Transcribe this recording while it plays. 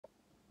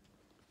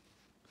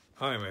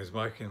Hi, my name is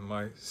Mike. In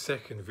my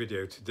second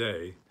video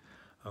today,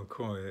 I'm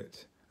calling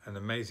it An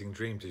Amazing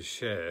Dream to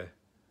Share,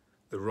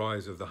 The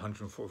Rise of the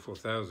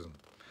 144,000.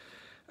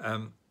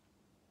 I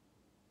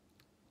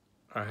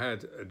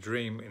had a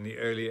dream in the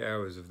early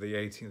hours of the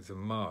 18th of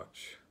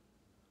March.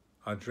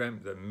 I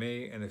dreamt that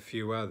me and a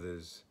few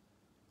others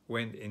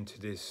went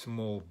into this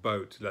small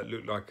boat that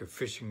looked like a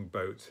fishing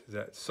boat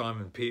that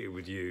Simon Peter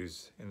would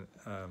use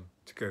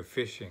to go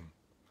fishing.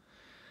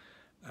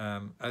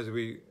 As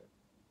we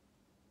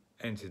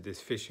entered this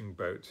fishing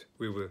boat,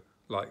 we were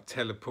like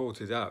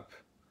teleported up.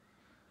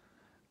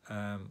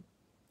 I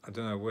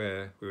don't know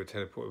where we were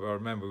teleported, but I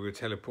remember we were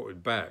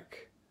teleported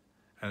back.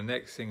 And the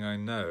next thing I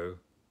know,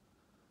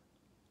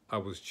 I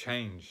was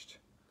changed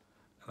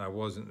and I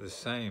wasn't the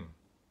same.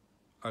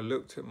 I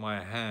looked at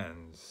my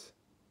hands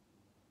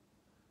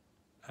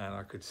and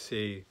I could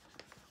see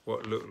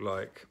what looked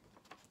like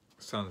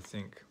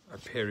something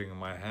appearing in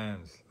my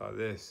hands like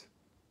this.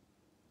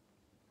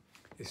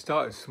 It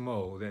started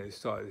small, then it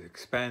started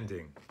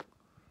expanding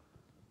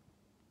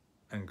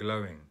and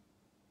glowing.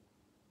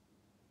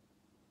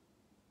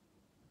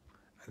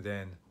 And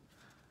then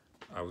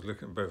I was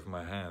looking at both of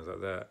my hands like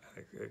that,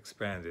 and it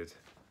expanded.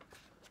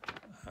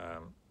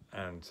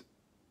 And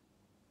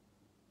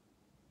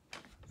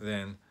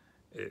then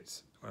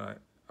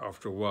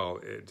after a while,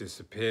 it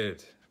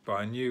disappeared. But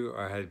I knew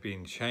I had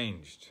been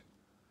changed.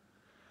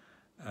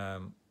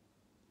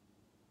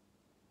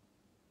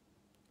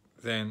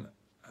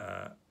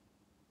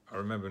 I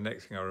remember,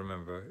 next thing I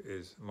remember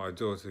is my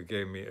daughter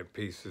gave me a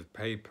piece of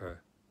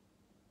paper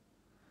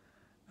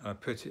and I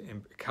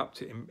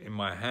cupped it in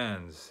my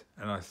hands,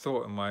 and I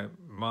thought in my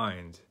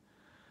mind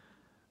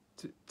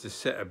to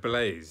set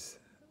ablaze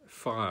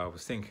fire. I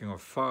was thinking of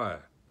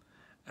fire,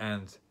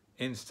 and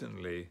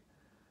instantly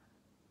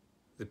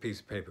the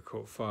piece of paper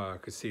caught fire. I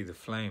could see the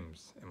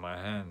flames in my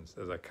hands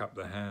as I cupped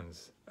the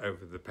hands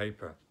over the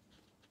paper.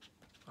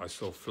 I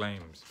saw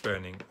flames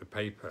burning the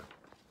paper.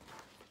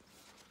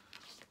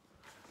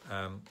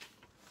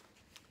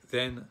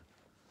 Then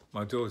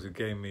my daughter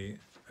gave me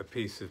a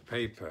piece of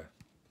paper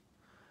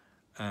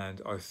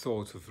and I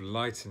thought of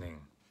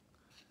lightning.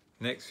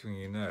 Next thing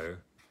you know,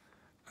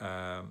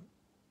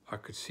 I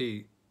could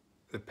see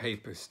the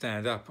paper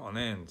stand up on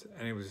end,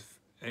 and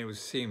it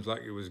seemed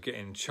like it was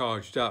getting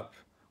charged up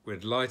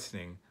with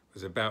lightning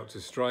was about to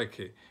strike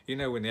it. You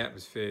know, when the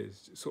atmosphere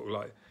is sort of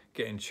like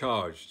getting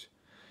charged,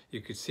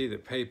 you could see the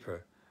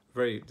paper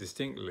very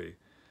distinctly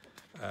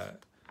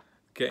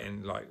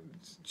getting like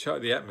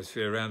the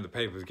atmosphere around the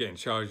paper was getting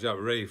charged up,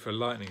 ready for a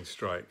lightning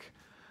strike.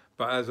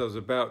 But as I was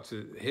about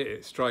to hit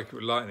it, strike it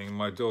with lightning,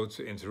 my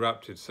daughter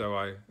interrupted, so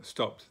I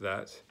stopped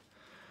that.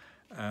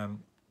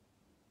 And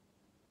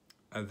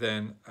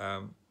then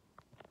I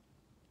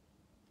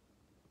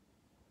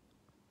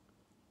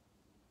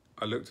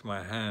looked at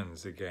my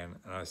hands again,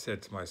 and I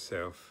said to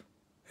myself,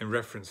 in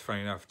reference,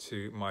 funny enough,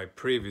 to my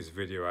previous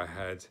video I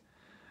had,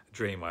 a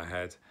dream I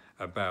had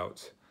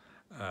about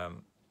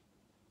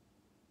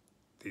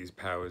these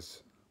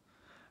powers.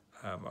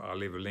 I'll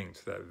leave a link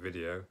to that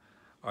video.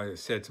 I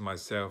said to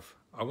myself,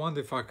 I wonder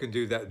if I can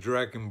do that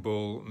Dragon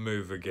Ball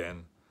move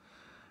again.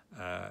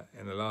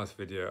 In the last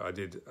video I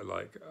did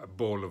like a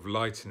ball of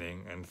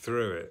lightning and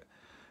threw it,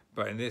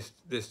 but in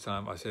this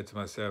time I said to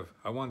myself,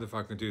 I wonder if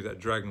I can do that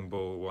Dragon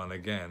Ball one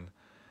again.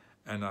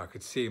 And I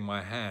could see in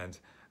my hand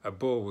a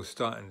ball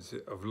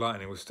of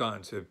lightning was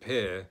starting to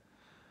appear,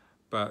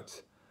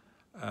 but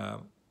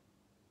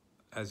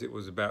as it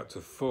was about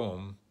to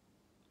form,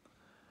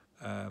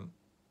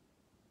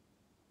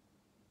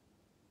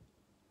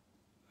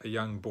 a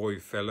young boy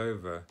fell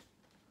over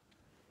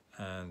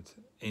and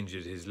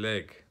injured his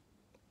leg.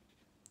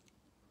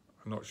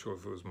 I'm not sure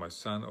if it was my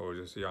son or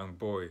just a young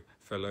boy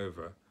fell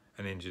over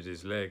and injured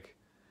his leg,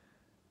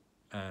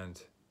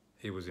 and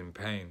he was in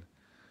pain.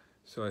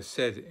 So I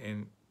said,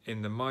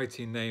 in the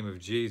mighty name of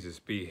Jesus,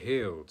 be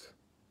healed.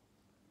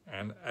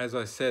 And as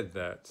I said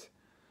that,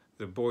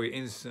 the boy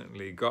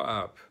instantly got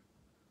up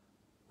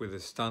with a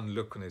stunned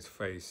look on his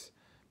face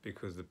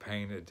because the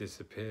pain had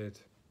disappeared.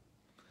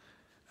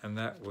 And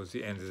that was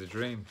the end of the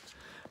dream.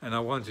 And I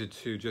wanted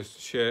to just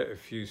share a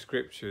few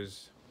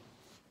scriptures,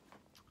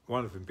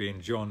 one of them being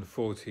John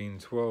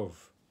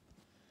 14:12.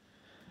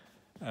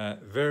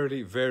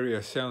 Verily, verily,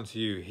 I say unto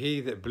you,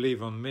 he that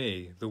believe on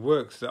me, the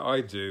works that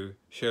I do,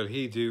 shall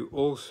he do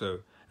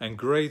also, and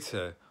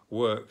greater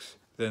works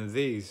than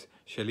these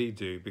shall he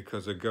do,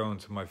 because I go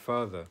unto my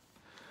Father.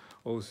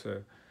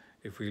 Also,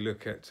 if we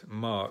look at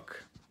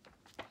Mark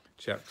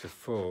chapter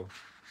 4,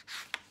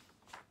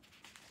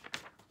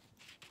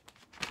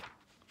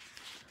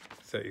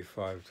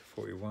 35 to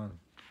 41.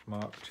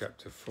 Mark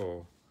chapter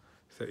 4,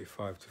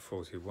 35 to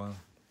 41.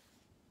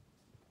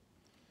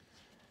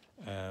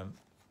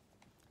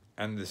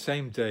 And the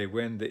same day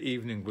when the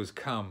evening was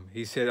come,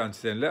 he said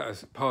unto them, let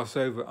us pass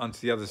over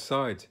unto the other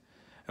side.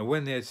 And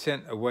when they had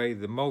sent away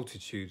the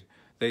multitude,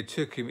 they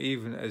took him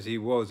even as he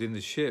was in the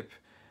ship.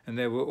 And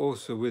there were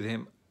also with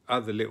him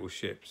other little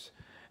ships.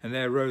 And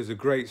there arose a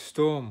great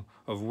storm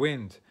of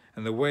wind,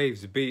 and the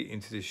waves beat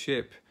into the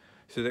ship,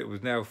 so that it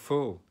was now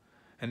full.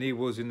 and he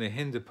was in the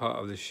hinder part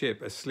of the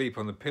ship, asleep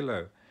on the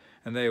pillow.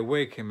 And they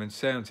awake him and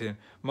say unto him,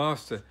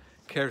 Master,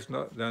 carest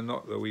thou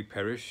not that we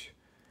perish?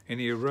 And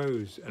he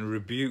arose and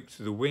rebuked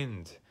the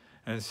wind,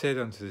 and said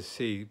unto the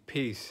sea,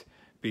 Peace,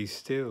 be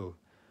still.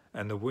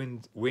 And the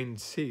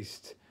wind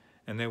ceased,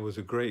 and there was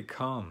a great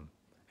calm.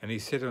 And he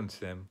said unto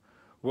them,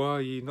 Why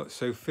are ye not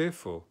so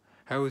fearful?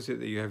 How is it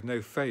that you have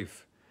no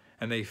faith?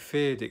 And they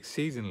feared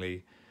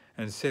exceedingly,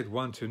 and said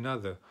one to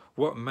another,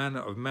 What manner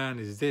of man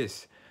is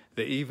this,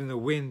 that even the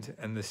wind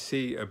and the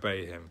sea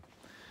obey him?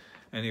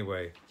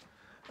 Anyway,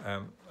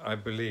 I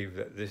believe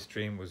that this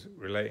dream was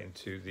relating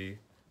to the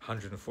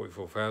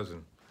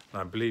 144,000.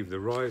 And I believe the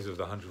rise of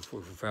the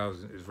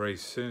 144,000 is very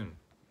soon,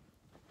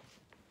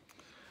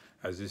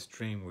 as this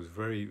dream was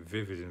very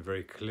vivid and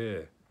very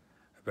clear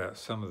about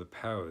some of the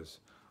powers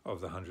of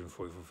the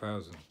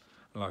 144,000.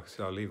 And like I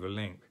said, I'll leave a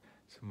link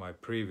to my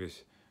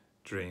previous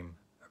dream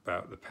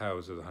about the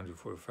powers of the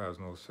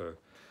 144,000 also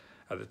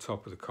at the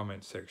top of the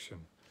comment section.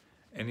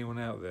 Anyone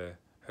out there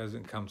who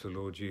hasn't come to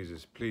Lord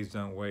Jesus, please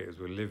don't wait, as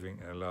we're living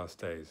in the last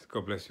days.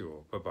 God bless you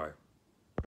all. Bye-bye.